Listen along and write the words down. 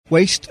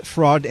Waste,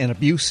 fraud, and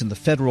abuse in the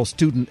federal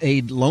student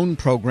aid loan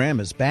program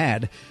is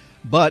bad,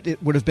 but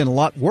it would have been a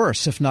lot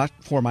worse if not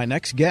for my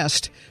next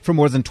guest. For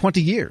more than 20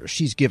 years,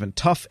 she's given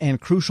tough and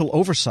crucial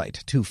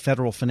oversight to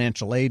federal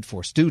financial aid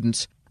for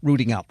students,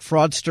 rooting out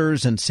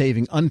fraudsters and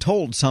saving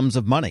untold sums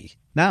of money.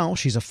 Now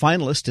she's a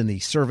finalist in the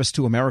Service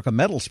to America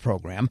Medals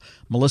program.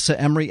 Melissa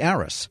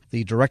Emery-Aris,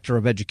 the Director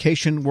of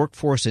Education,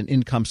 Workforce, and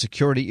Income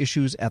Security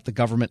Issues at the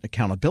Government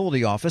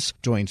Accountability Office,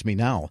 joins me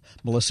now.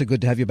 Melissa, good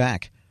to have you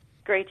back.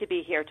 Great to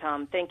be here,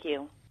 Tom. Thank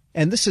you.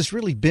 And this has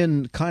really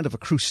been kind of a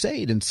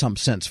crusade in some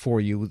sense for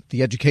you.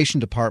 The Education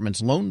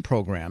Department's loan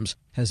programs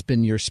has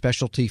been your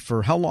specialty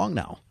for how long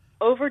now?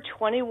 Over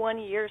 21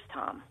 years,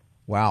 Tom.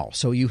 Wow.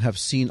 So you have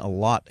seen a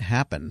lot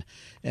happen,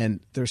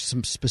 and there's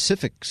some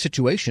specific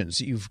situations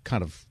you've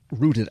kind of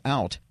rooted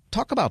out.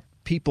 Talk about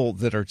people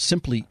that are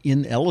simply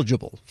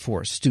ineligible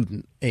for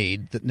student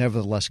aid that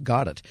nevertheless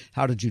got it.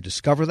 How did you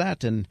discover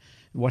that, and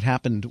what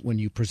happened when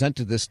you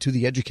presented this to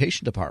the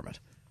Education Department?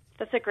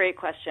 That's a great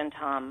question,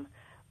 Tom.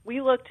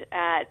 We looked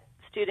at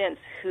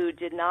students who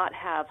did not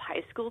have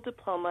high school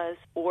diplomas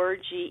or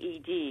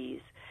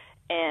GEDs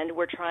and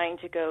were trying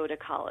to go to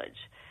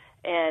college.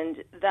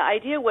 And the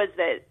idea was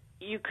that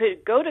you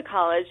could go to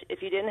college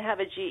if you didn't have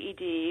a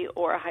GED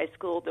or a high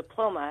school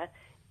diploma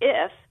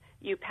if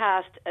you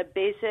passed a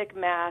basic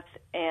math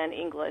and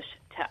English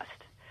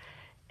test.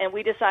 And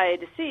we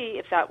decided to see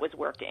if that was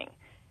working.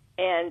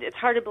 And it's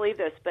hard to believe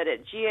this, but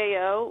at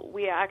GAO,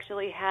 we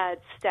actually had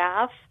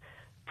staff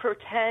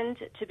pretend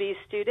to be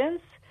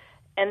students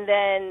and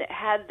then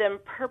had them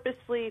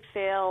purposely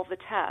fail the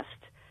test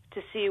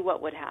to see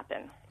what would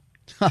happen.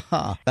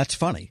 That's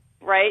funny.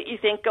 Right? You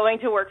think going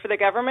to work for the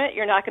government,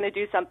 you're not going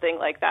to do something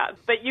like that.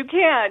 But you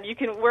can. You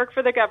can work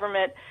for the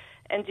government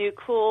and do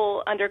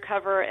cool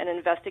undercover and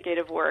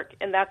investigative work,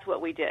 and that's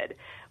what we did.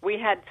 We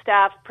had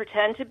staff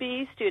pretend to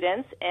be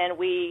students, and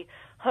we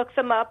hooked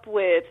them up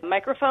with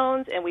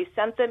microphones, and we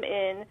sent them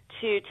in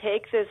to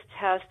take this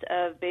test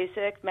of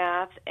basic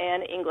math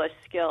and English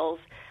skills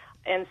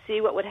and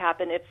see what would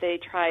happen if they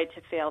tried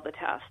to fail the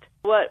test.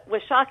 What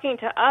was shocking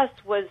to us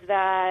was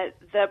that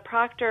the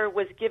proctor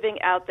was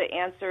giving out the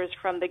answers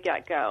from the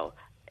get-go.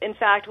 In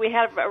fact, we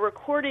have a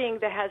recording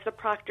that has the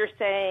proctor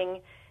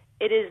saying,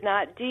 "It is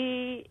not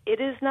D,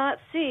 it is not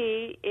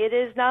C, it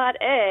is not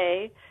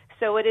A,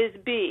 so it is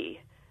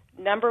B.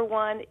 Number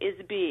one is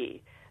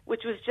B,"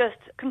 which was just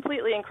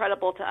completely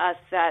incredible to us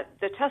that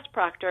the test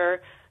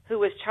proctor, who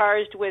was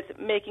charged with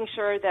making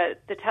sure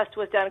that the test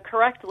was done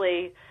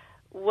correctly,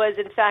 was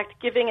in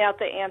fact giving out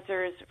the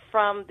answers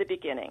from the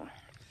beginning.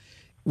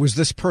 Was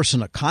this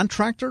person a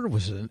contractor?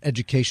 Was it an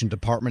Education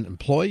Department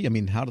employee? I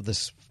mean, how did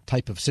this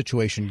type of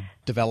situation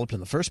develop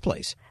in the first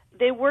place?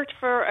 They worked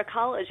for a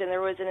college, and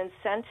there was an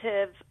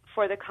incentive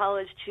for the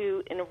college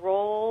to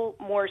enroll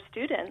more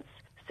students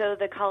so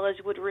the college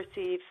would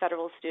receive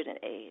federal student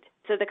aid.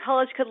 So the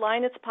college could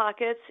line its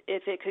pockets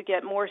if it could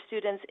get more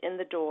students in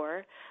the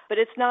door, but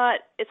it's not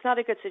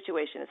a good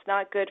situation. It's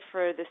not good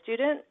for the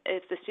student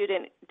if the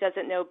student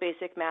doesn't know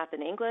basic math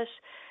and English,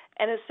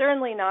 and it's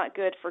certainly not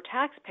good for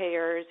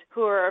taxpayers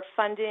who are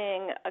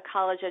funding a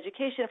college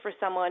education for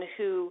someone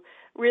who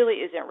really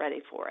isn't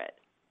ready for it.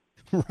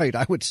 Right.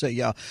 I would say,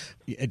 yeah,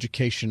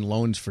 education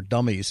loans for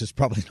dummies is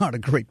probably not a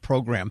great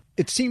program.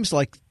 It seems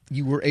like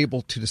you were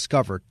able to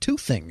discover two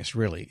things,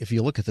 really, if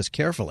you look at this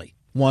carefully.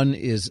 One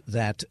is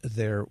that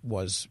there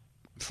was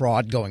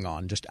fraud going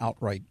on, just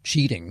outright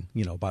cheating,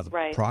 by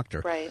the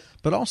proctor. Right.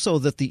 But also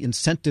that the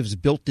incentives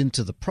built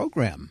into the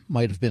program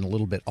might have been a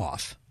little bit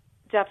off.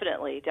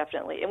 Definitely.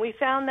 And we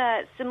found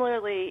that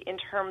similarly in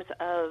terms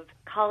of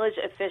college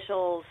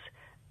officials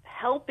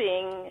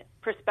helping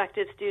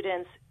prospective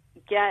students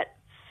get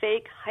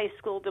fake high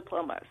school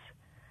diplomas.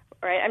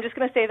 All right, I'm just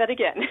going to say that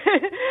again.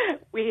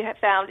 We have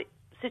found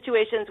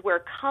situations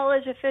where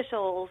college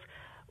officials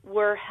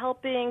were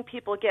helping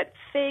people get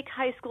fake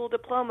high school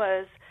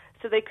diplomas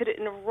so they could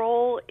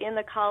enroll in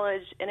the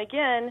college and,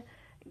 again,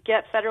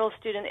 get federal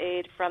student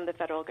aid from the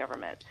federal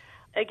government.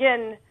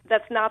 Again,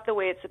 that's not the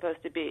way it's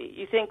supposed to be.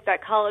 You think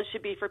that college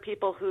should be for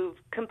people who've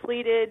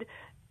completed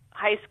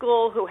high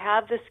school, who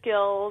have the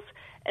skills,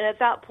 and at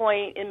that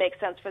point it makes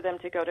sense for them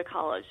to go to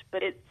college.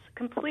 But it's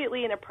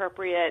completely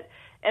inappropriate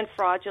and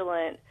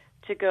fraudulent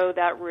to go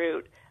that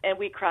route, and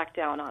we crack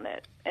down on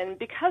it. And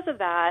because of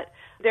that,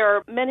 there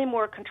are many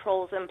more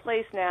controls in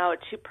place now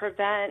to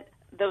prevent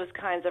those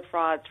kinds of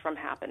frauds from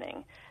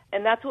happening.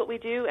 And that's what we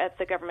do at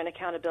the Government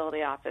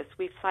Accountability Office.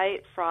 We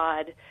fight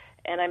fraud,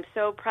 and I'm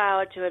so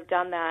proud to have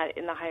done that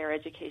in the higher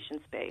education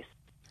space.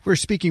 We're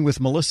speaking with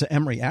Melissa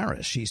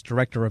Emery-Aris. She's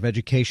Director of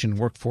Education,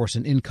 Workforce,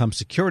 and Income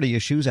Security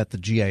Issues at the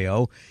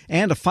GAO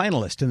and a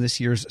finalist in this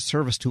year's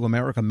Service to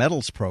America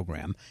Medals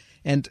program.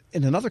 And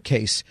in another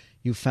case,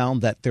 you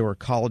found that there were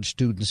college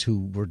students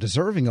who were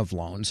deserving of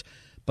loans,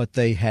 but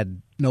they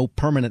had no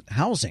permanent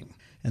housing,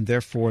 and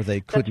therefore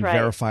they couldn't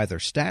verify their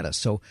status.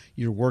 So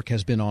your work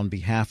has been on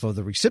behalf of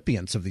the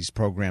recipients of these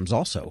programs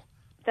also.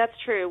 That's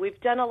true. We've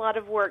done a lot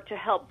of work to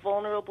help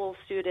vulnerable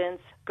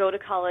students go to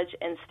college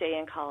and stay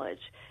in college.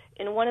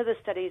 In one of the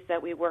studies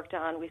that we worked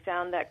on, we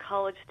found that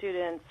college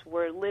students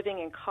were living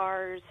in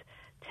cars,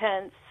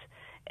 tents,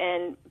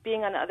 and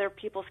being on other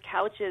people's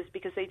couches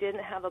because they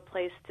didn't have a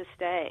place to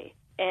stay.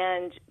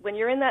 And when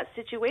you're in that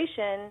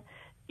situation,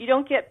 you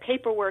don't get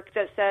paperwork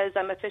that says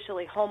I'm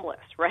officially homeless,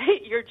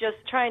 right? You're just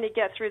trying to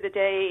get through the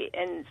day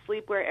and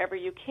sleep wherever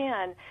you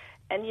can.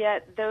 And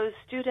yet those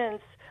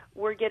students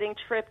were getting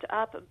tripped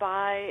up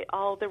by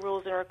all the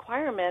rules and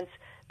requirements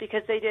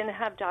because they didn't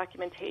have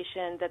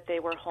documentation that they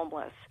were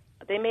homeless.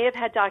 They may have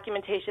had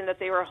documentation that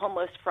they were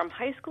homeless from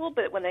high school,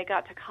 but when they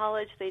got to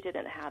college, they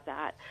didn't have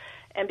that.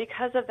 And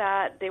because of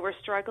that, they were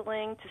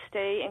struggling to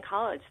stay in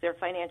college. Their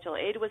financial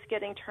aid was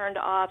getting turned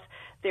off.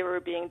 They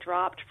were being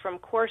dropped from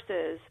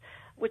courses,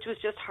 which was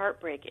just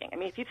heartbreaking. I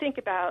mean, if you think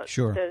about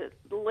Sure. the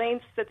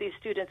lengths that these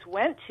students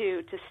went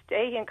to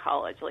stay in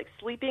college, like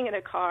sleeping in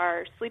a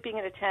car, sleeping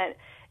in a tent,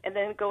 and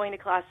then going to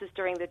classes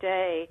during the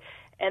day,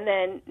 and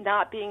then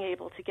not being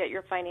able to get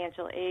your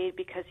financial aid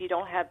because you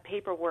don't have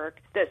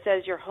paperwork that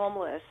says you're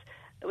homeless,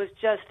 it was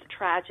just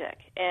tragic.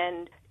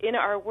 And in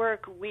our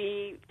work,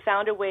 we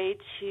found a way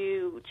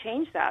to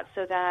change that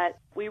so that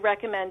we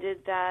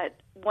recommended that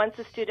once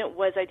a student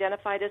was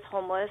identified as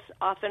homeless,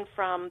 often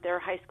from their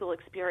high school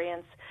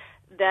experience,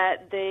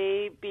 that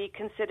they be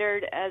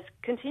considered as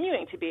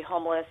continuing to be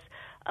homeless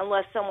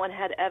unless someone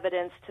had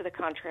evidence to the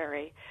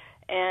contrary.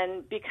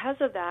 And because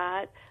of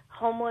that,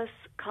 homeless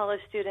college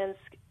students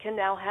can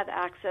now have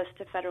access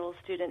to federal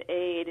student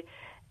aid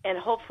and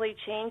hopefully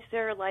change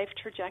their life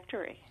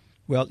trajectory.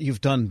 Well,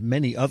 you've done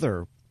many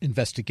other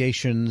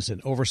investigations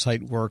and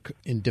oversight work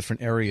in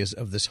different areas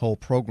of this whole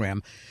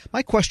program.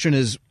 My question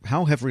is,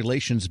 how have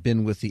relations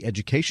been with the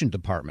education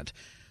department?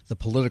 The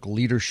political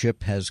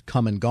leadership has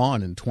come and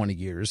gone in 20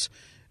 years.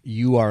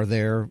 You are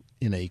there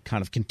in a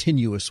kind of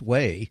continuous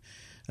way,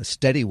 a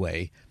steady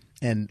way.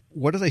 And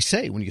what do they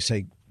say when you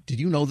say, did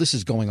you know this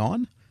is going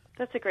on?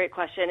 That's a great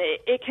question.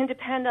 It can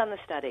depend on the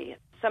study.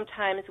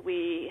 Sometimes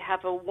we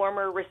have a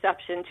warmer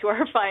reception to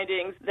our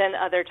findings than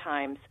other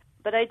times.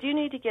 But I do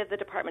need to give the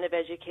Department of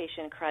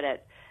Education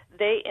credit.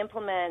 They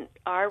implement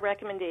our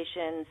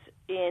recommendations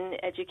in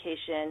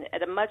education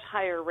at a much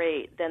higher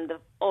rate than the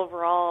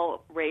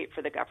overall rate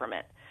for the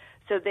government.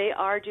 So they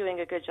are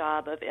doing a good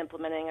job of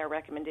implementing our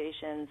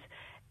recommendations,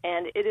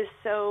 and it is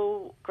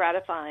so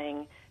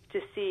gratifying to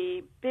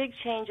see big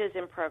changes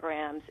in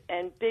programs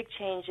and big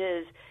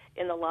changes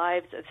in the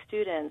lives of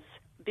students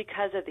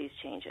because of these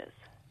changes.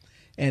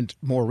 And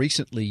more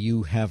recently,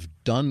 you have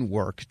done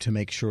work to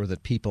make sure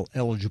that people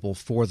eligible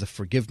for the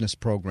forgiveness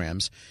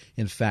programs,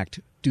 in fact,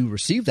 do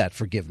receive that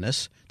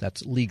forgiveness.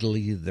 That's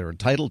legally, they're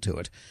entitled to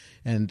it.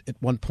 And at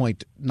one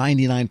point,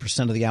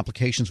 99% of the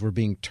applications were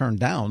being turned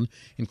down,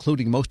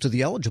 including most of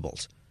the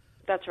eligibles.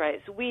 That's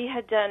right. So we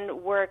had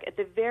done work at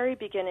the very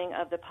beginning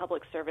of the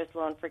Public Service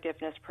Loan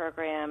Forgiveness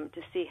Program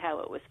to see how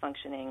it was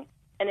functioning.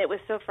 And it was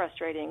so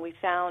frustrating. We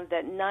found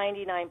that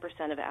 99%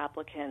 of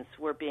applicants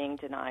were being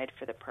denied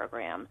for the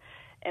program.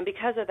 And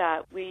because of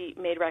that, we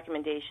made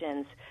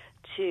recommendations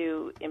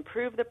to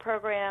improve the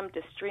program,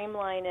 to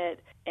streamline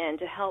it, and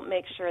to help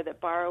make sure that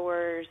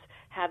borrowers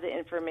have the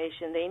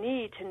information they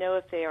need to know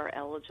if they are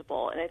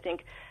eligible. And I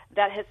think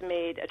that has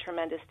made a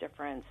tremendous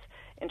difference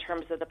in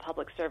terms of the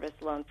Public Service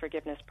Loan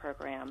Forgiveness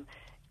Program.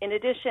 In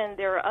addition,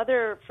 there are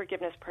other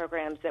forgiveness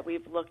programs that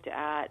we've looked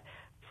at.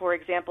 For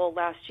example,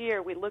 last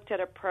year we looked at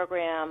a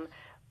program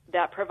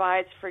that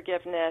provides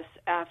forgiveness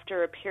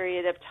after a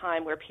period of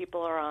time where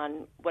people are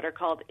on what are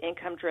called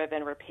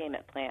income-driven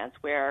repayment plans,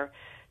 where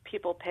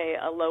people pay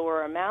a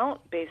lower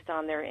amount based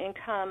on their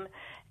income,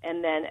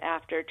 and then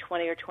after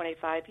 20 or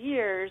 25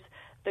 years,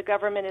 the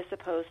government is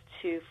supposed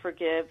to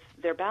forgive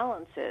their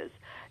balances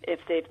if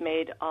they've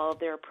made all of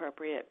their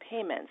appropriate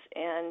payments.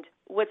 And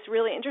what's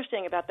really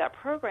interesting about that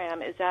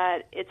program is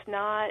that it's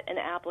not an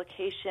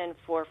application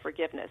for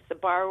forgiveness. The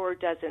borrower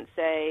doesn't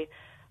say,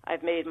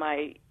 I've made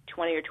my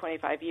 20 or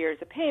 25 years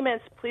of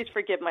payments, please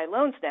forgive my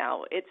loans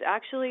now. It's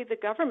actually the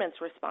government's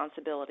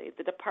responsibility,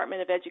 the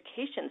Department of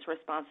Education's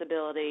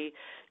responsibility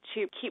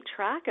to keep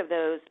track of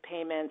those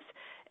payments,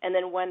 and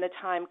then when the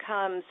time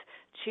comes,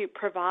 to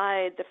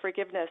provide the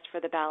forgiveness for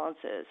the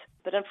balances.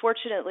 But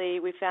unfortunately,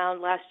 we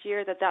found last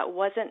year that that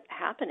wasn't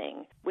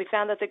happening. We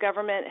found that the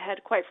government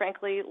had, quite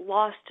frankly,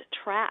 lost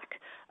track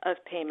of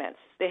payments.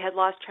 They had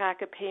lost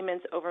track of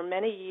payments over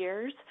many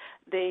years.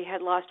 They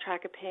had lost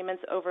track of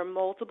payments over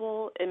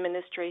multiple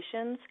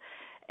administrations.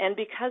 And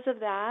because of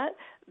that,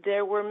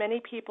 there were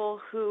many people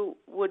who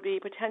would be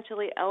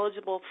potentially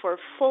eligible for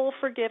full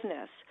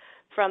forgiveness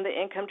from the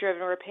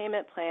income-driven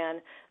repayment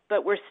plan,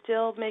 but were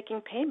still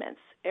making payments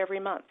every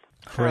month.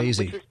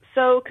 Crazy. Which was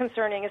so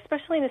concerning,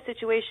 especially in a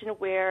situation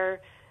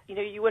where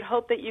you would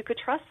hope that you could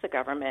trust the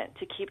government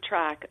to keep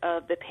track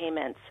of the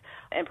payments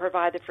and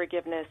provide the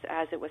forgiveness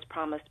as it was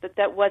promised, but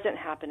that wasn't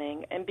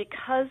happening. And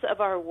because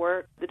of our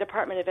work, the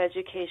Department of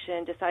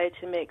Education decided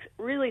to make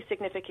really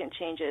significant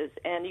changes.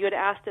 And you had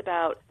asked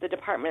about the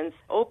department's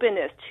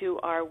openness to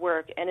our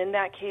work, and in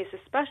that case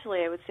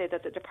especially, I would say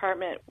that the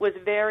department was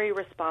very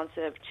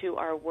responsive to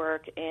our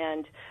work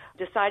and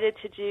decided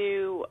to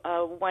do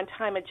a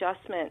one-time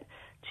adjustment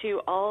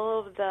to all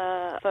of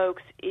the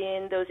folks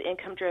in those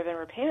income-driven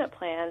repayment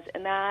plans,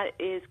 and that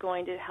is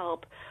going to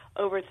help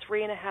over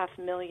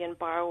 3.5 million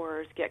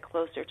borrowers get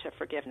closer to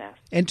forgiveness.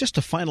 And just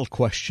a final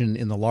question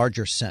in the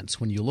larger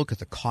sense. When you look at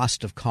the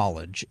cost of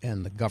college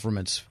and the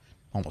government's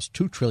almost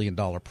 $2 trillion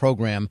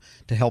program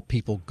to help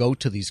people go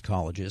to these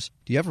colleges,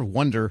 do you ever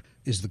wonder,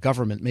 is the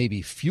government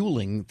maybe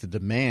fueling the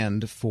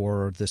demand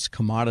for this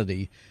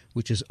commodity,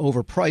 which is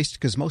overpriced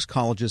because most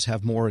colleges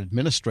have more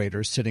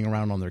administrators sitting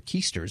around on their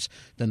keisters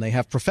than they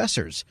have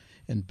professors,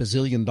 and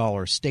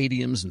bazillion-dollar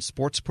stadiums and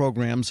sports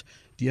programs?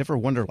 Do you ever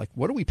wonder,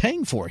 what are we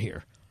paying for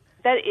here?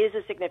 That is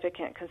a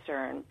significant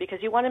concern because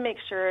you want to make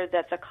sure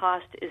that the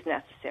cost is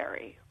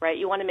necessary, right?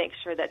 You want to make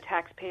sure that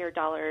taxpayer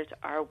dollars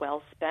are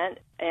well spent.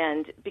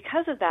 And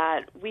because of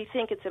that, we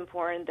think it's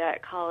important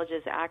that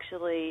colleges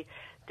actually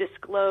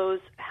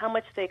disclose how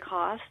much they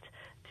cost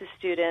to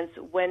students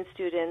when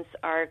students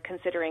are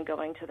considering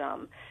going to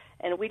them.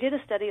 And we did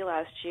a study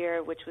last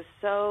year which was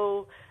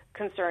so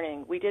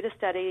concerning. We did a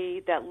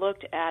study that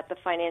looked at the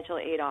financial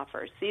aid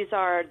offers. These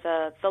are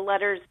the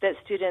letters that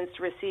students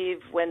receive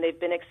when they've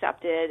been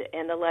accepted,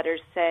 and the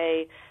letters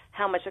say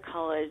how much a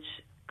college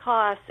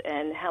costs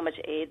and how much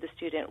aid the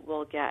student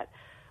will get,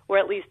 or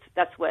at least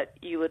that's what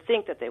you would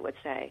think that they would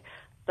say.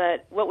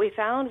 But what we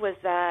found was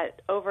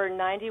that over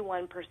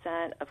 91%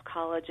 of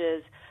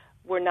colleges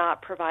were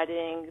not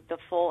providing the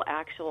full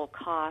actual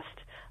cost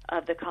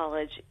of the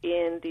college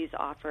in these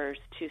offers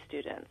to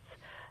students.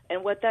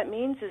 And what that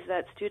means is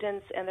that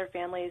students and their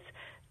families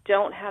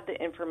don't have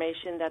the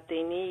information that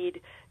they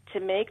need to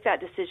make that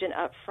decision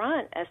up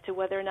front as to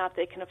whether or not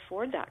they can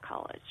afford that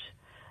college.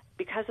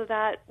 Because of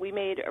that, we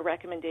made a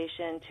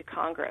recommendation to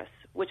Congress,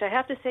 which I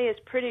have to say is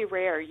pretty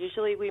rare.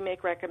 Usually we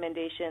make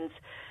recommendations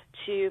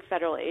to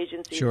federal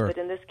agencies, Sure. But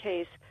in this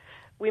case,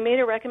 we made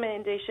a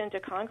recommendation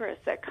to Congress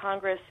that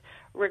Congress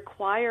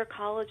require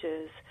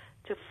colleges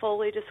to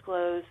fully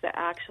disclose the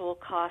actual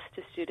cost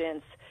to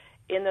students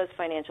in those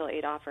financial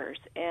aid offers.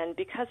 And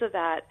because of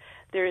that,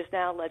 there is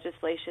now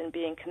legislation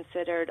being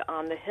considered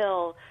on the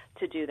Hill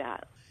to do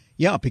that.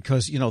 Yeah,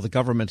 because, the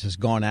government has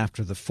gone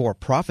after the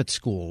for-profit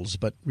schools,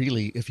 but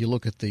really, if you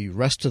look at the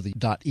rest of the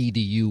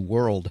 .edu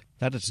world,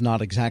 that is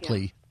not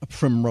exactly a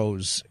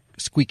primrose,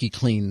 squeaky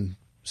clean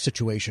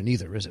situation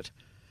either, is it?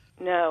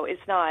 No,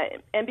 it's not.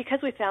 And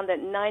because we found that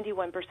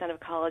 91% of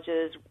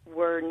colleges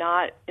were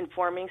not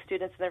informing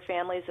students and their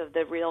families of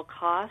the real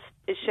cost,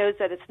 it shows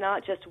that it's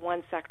not just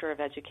one sector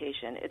of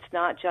education. It's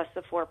not just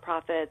the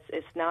for-profits.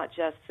 It's not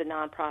just the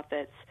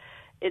nonprofits.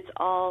 It's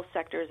all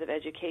sectors of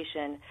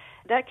education.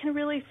 That can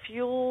really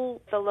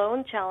fuel the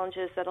loan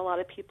challenges that a lot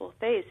of people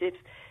face.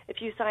 If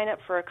you sign up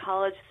for a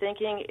college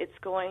thinking it's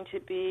going to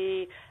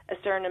be a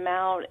certain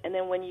amount, and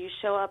then when you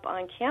show up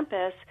on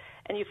campus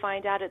and you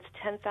find out it's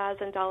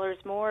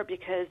 $10,000 more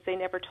because they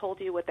never told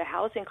you what the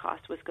housing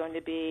cost was going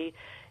to be,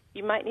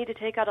 you might need to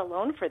take out a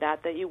loan for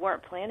that you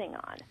weren't planning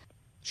on.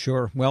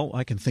 Sure. Well,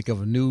 I can think of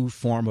a new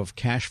form of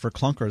Cash for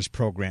Clunkers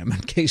program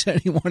in case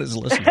anyone is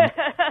listening.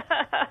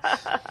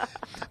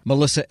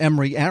 Melissa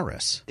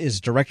Emery-Aris is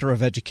Director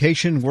of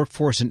Education,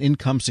 Workforce and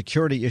Income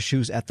Security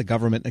Issues at the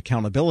Government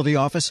Accountability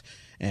Office,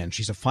 and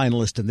she's a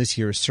finalist in this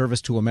year's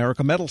Service to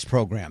America Medals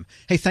program.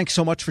 Hey, thanks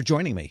so mumuch for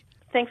joining me.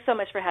 Thanks so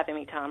much for having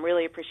me, Tom.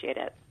 Really appreciate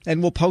it.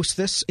 And we'll post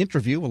this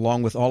interview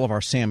along with all of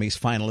our Sammy's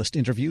finalist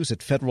interviews at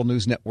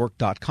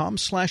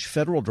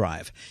federalnewsnetwork.com/Federal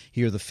Drive.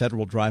 Hear the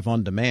Federal Drive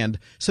on demand.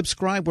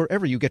 Subscribe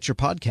wherever you get your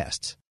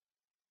podcasts.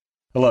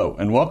 Hello,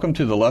 and welcome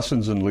to the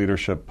Lessons in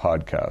Leadership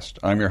podcast.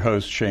 I'm your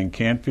host, Shane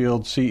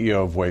Canfield,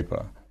 CEO of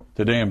WAEPA.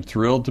 Today I'm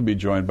thrilled to be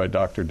joined by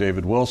Dr.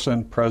 David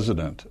Wilson,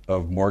 president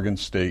of Morgan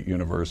State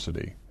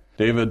University.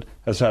 David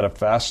has had a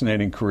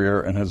fascinating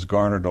career and has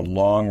garnered a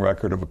long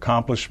record of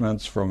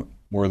accomplishments from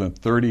more than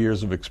 30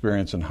 years of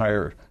experience in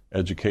higher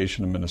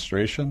education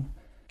administration.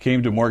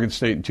 Came to Morgan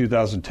State in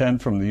 2010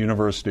 from the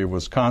University of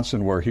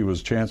Wisconsin, where he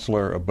was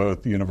chancellor of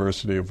both the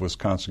University of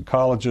Wisconsin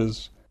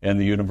Colleges and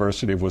the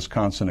University of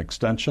Wisconsin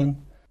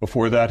Extension.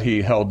 Before that,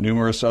 he held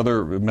numerous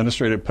other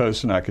administrative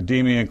posts in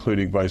academia,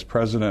 including vice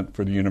president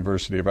for the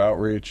University of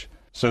Outreach,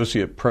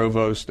 associate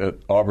provost at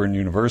Auburn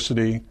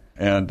University,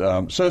 and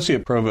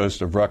associate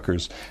provost of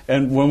Rutgers.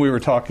 And when we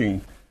were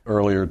talking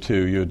earlier,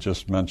 too, you had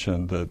just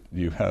mentioned that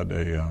you had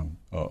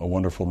a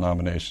wonderful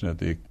nomination at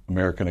the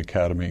American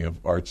Academy of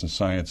Arts and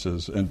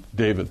Sciences. And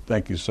David,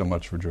 thank you so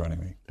much for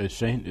joining me.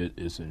 Shane, it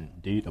is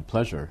indeed a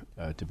pleasure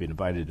to be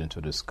invited into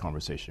this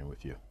conversation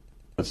with you.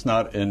 It's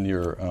not in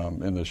your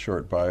in the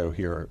short bio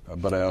here,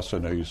 but I also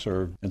know you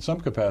served in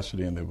some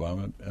capacity in the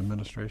Obama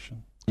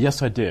administration.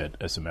 Yes, I did,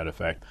 as a matter of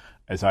fact.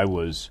 As I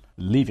was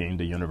leaving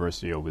the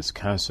University of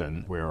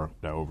Wisconsin, where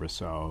I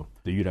oversaw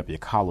the UW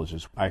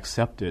colleges, I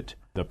accepted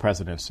the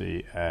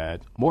presidency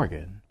at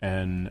Morgan.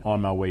 And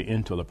on my way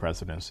into the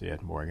presidency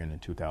at Morgan in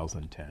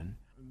 2010,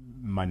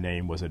 my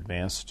name was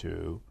advanced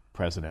to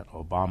President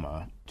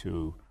Obama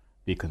to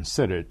be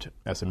considered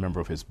as a member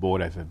of his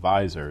board of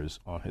advisors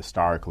on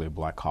historically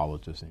black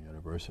colleges and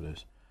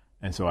universities.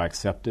 And so I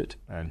accepted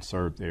and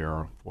served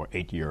there for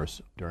 8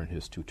 years during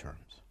his 2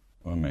 terms.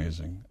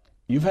 Amazing.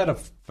 You've had a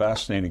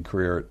fascinating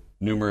career at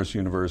numerous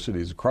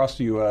universities across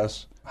the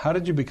U.S. How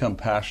did you become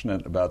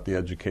passionate about the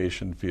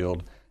education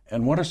field,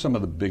 and what are some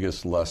of the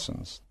biggest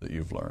lessons that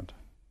you've learned?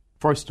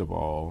 First of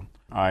all,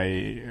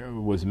 I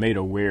was made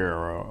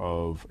aware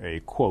of a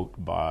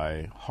quote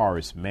by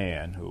Horace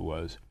Mann, who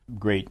was a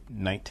great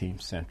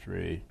 19th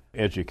century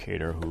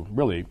educator who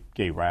really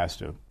gave rise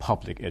to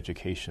public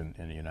education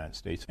in the United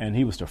States. And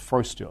he was the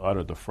first to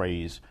utter the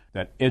phrase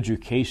that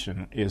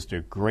education is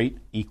the great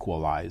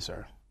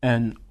equalizer.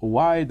 And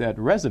why that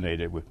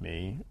resonated with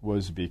me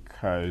was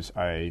because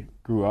I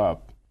grew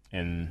up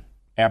in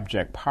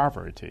abject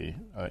poverty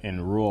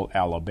in rural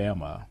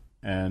Alabama,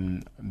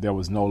 and there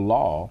was no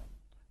law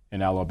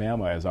in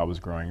Alabama as I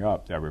was growing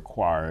up that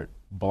required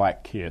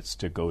black kids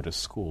to go to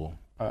school.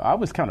 I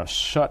was kind of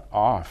shut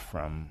off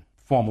from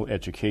formal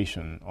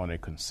education on a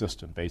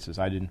consistent basis.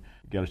 I didn't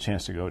get a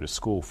chance to go to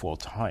school full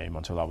time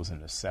until I was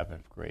in the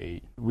 7th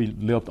grade. We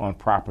lived on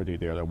property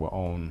there that were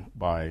owned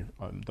by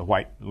the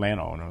white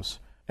landowners.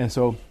 And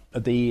so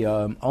the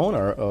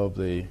owner of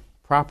the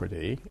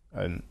property,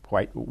 a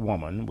white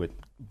woman, would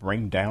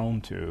bring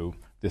down to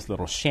this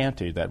little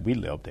shanty that we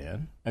lived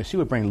in, and she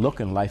would bring Look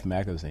and Life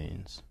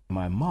magazines.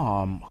 My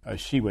mom,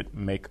 she would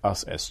make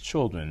us as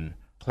children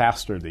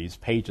plaster these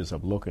pages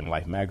of Look and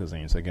Life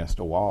magazines against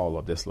the wall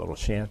of this little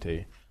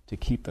shanty to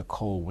keep the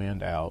cold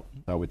wind out.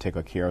 I would take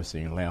a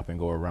kerosene lamp and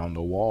go around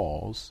the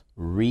walls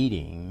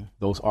reading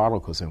those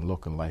articles in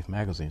Look and Life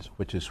magazines,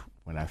 which is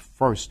when I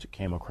first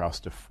came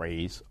across the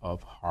phrase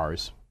of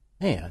Horace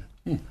Mann.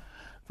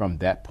 From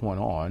that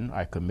point on,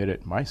 I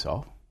committed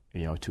myself,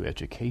 to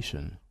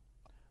education.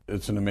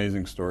 It's an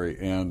amazing story,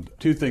 and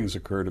 2 things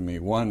occur to me.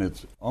 One,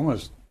 it's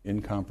almost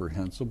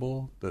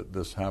incomprehensible that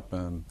this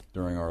happened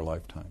during our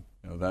lifetime.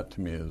 That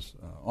to me is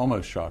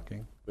almost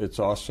shocking. It's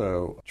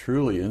also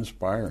truly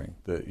inspiring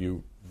that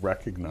you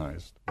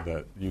recognized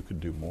that you could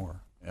do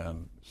more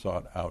and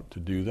sought out to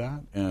do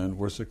that and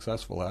were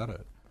successful at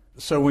it.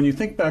 So when you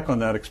think back on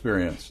that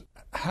experience,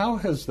 how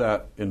has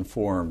that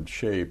informed,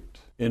 shaped,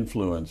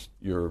 influenced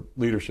your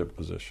leadership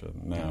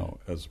position now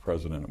as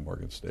president of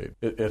Morgan State?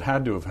 It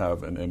had to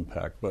have an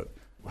impact, but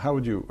how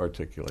would you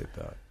articulate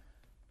that?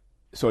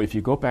 So if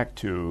you go back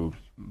to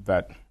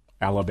that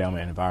Alabama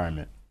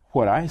environment,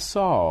 what I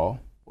saw,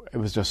 it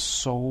was just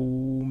so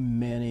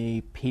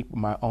many people,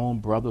 my own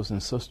brothers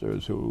and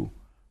sisters, who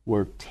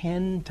were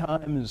 10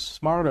 times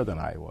smarter than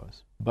I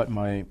was. But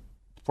my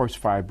first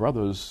 5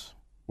 brothers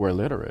were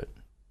illiterate.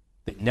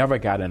 They never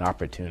got an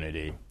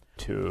opportunity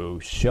to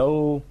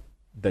show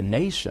the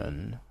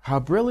nation how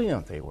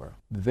brilliant they were.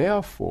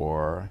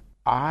 Therefore,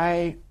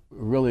 I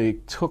really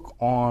took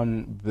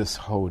on this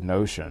whole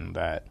notion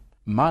that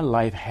my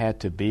life had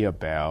to be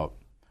about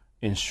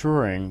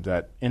ensuring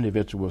that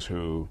individuals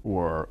who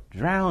were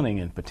drowning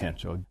in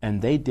potential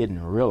and they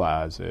didn't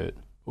realize it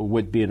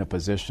would be in a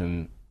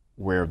position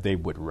where they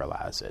would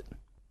realize it.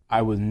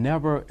 I was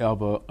never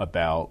ever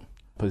about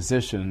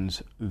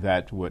positions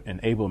that would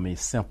enable me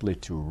simply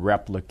to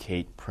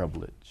replicate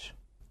privilege.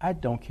 I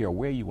don't care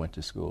where you went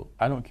to school.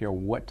 I don't care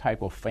what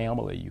type of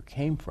family you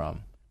came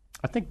from.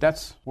 I think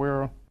that's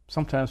where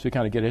sometimes we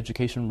kind of get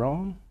education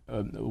wrong.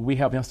 We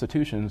have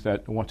institutions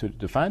that want to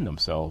define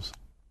themselves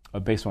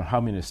based on how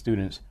many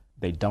students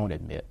they don't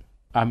admit.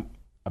 I'm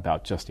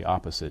about just the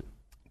opposite,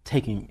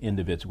 taking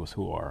individuals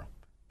who are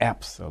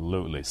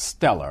absolutely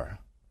stellar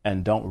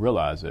and don't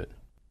realize it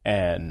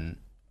and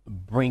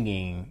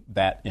bringing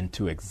that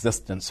into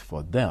existence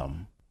for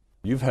them.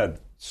 You've had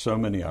so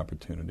many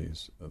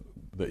opportunities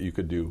that you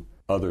could do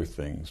other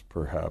things,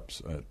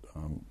 perhaps at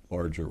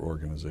larger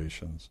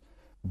organizations,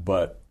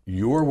 but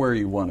you're where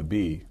you want to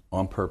be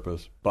on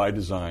purpose, by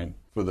design,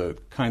 for the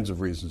kinds of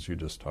reasons you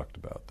just talked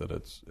about, that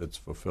it's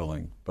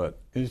fulfilling.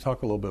 But can you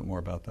talk a little bit more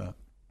about that?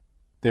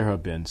 There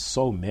have been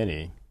so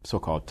many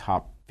so-called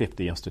top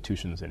 50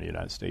 institutions in the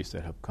United States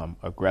that have come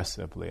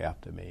aggressively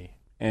after me.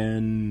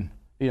 And,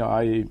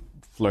 I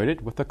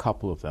flirted with a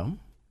couple of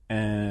them,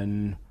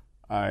 and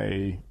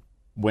I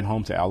went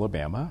home to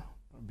Alabama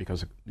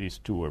because these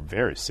 2 were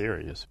very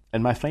serious.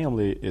 And my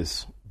family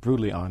is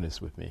brutally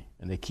honest with me,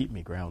 and they keep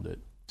me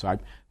grounded. So I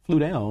flew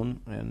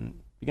down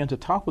and began to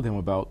talk with them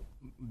about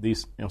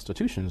these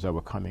institutions that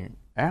were coming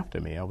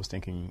after me. I was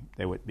thinking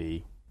they would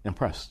be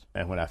impressed.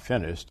 And when I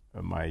finished,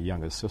 my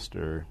youngest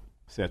sister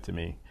said to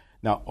me,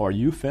 "Now, are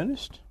you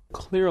finished?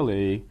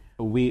 Clearly,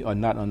 we are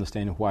not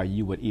understanding why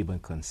you would even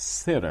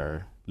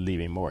consider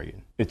leaving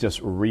Morgan." It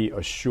just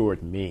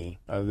reassured me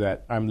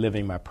that I'm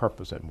living my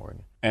purpose at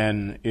Morgan.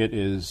 And it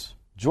is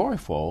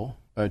joyful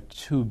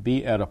to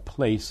be at a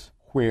place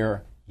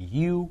where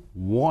you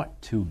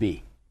want to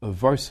be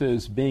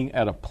versus being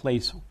at a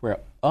place where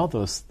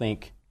others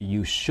think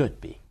you should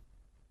be.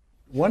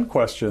 One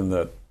question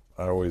that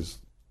I always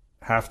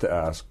have to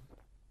ask,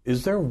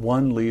 is there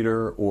one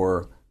leader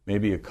or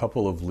maybe a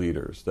couple of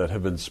leaders that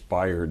have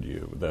inspired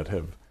you,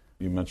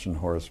 you mentioned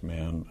Horace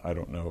Mann, I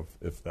don't know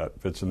if that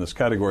fits in this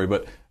category,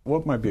 but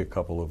what might be a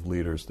couple of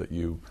leaders that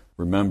you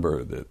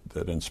remember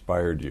that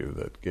inspired you,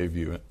 that gave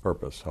you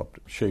purpose, helped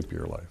shape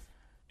your life?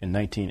 In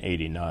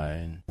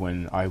 1989,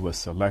 when I was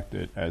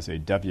selected as a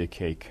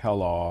W.K.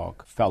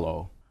 Kellogg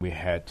Fellow, we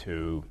had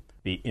to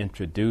be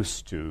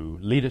introduced to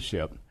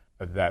leadership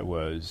that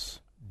was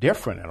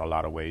different in a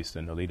lot of ways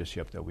than the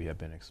leadership that we had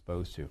been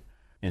exposed to.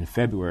 In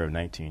February of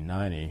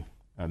 1990,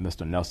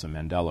 Mr. Nelson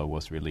Mandela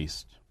was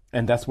released.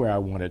 And that's where I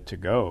wanted to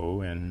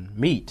go and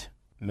meet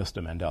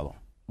Mr. Mandela.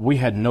 We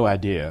had no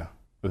idea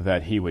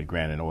that he would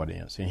grant an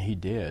audience, and he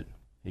did.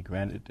 He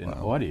granted an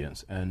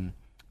audience, and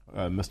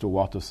Mr.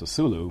 Walter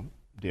Sisulu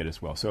did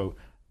as well. So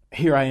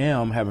here I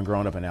am, having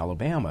grown up in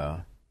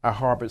Alabama. I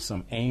harbored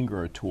some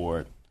anger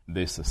toward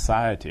the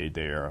society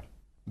there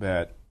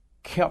that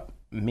kept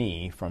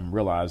me from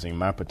realizing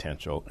my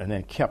potential and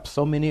then kept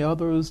so many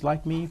others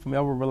like me from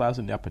ever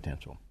realizing their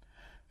potential.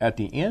 At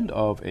the end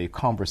of a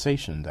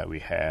conversation that we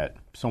had,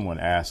 someone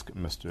asked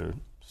Mr.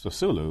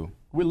 Sisulu,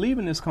 we're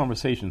leaving this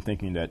conversation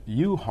thinking that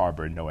you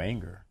harbor no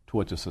anger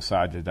towards a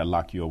society that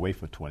locked you away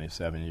for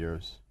 27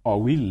 years. Are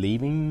we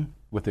leaving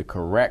with the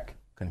correct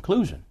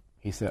conclusion?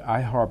 He said,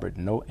 I harbored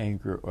no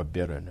anger or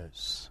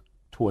bitterness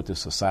towards a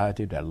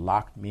society that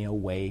locked me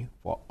away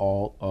for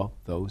all of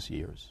those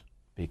years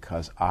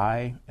because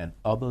I and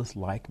others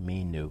like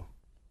me knew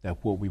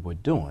that what we were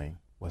doing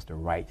was the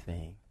right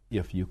thing.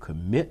 If you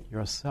commit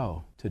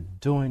yourself to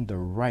doing the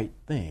right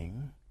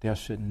thing, there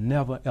should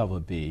never, ever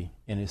be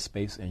any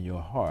space in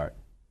your heart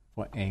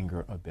for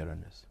anger or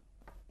bitterness.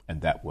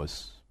 And that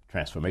was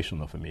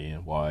transformational for me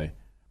and why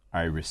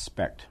I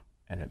respect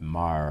and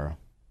admire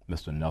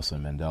Mr.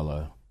 Nelson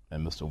Mandela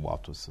and Mr.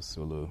 Walter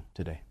Sisulu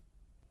today.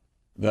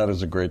 That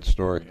is a great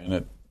story. And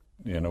it,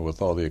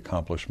 with all the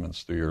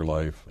accomplishments through your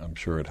life, I'm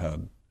sure it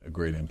had a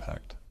great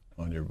impact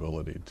on your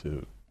ability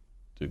to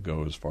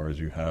go as far as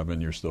you have,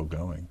 and you're still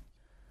going.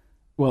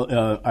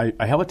 Well,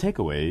 I have a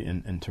takeaway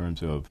in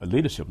terms of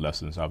leadership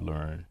lessons I've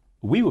learned.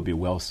 We would be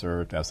well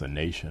served as a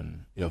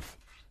nation if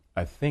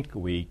I think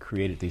we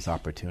created these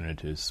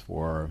opportunities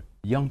for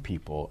young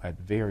people at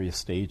various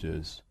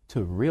stages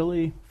to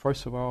really,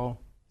 first of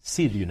all,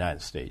 see the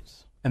United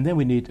States. And then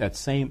we need that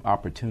same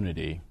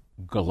opportunity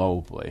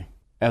globally.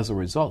 As a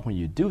result, when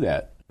you do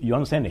that, you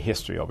understand the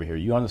history over here,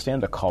 you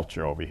understand the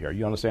culture over here, and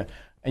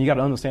you got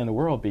to understand the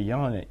world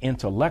beyond an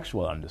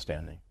intellectual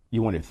understanding.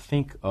 You want to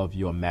think of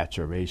your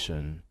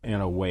maturation in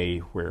a way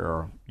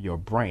where your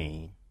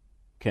brain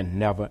can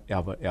never,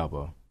 ever,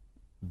 ever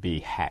be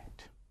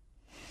hacked.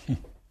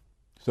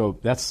 So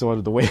that's sort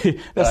of the way.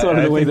 That's sort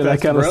of the way that I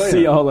kind of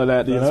see all of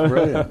that. That's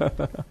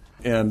brilliant.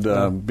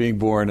 And being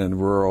born in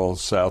rural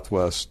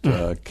Southwest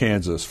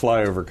Kansas,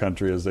 flyover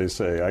country, as they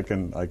say, I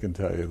can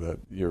tell you that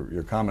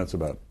your comments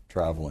about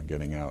travel and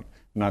getting out,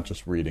 not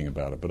just reading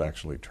about it, but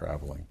actually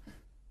traveling,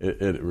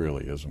 it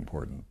really is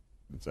important.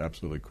 It's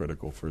absolutely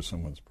critical for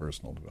someone's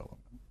personal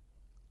development.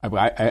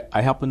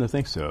 I happen to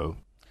think so.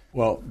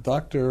 Well,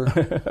 Dr.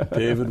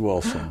 David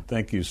Wilson,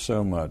 thank you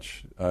so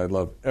much. I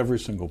love every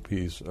single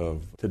piece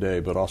of today,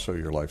 but also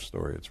your life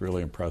story. It's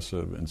really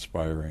impressive,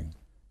 inspiring,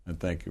 and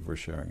thank you for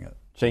sharing it.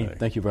 Shane, today.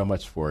 Thank you very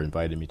much for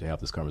inviting me to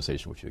have this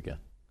conversation with you again.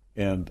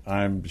 And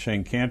I'm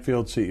Shane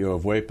Canfield, CEO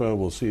of WEPA.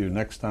 We'll see you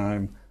next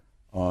time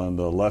on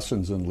the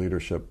Lessons in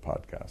Leadership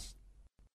podcast.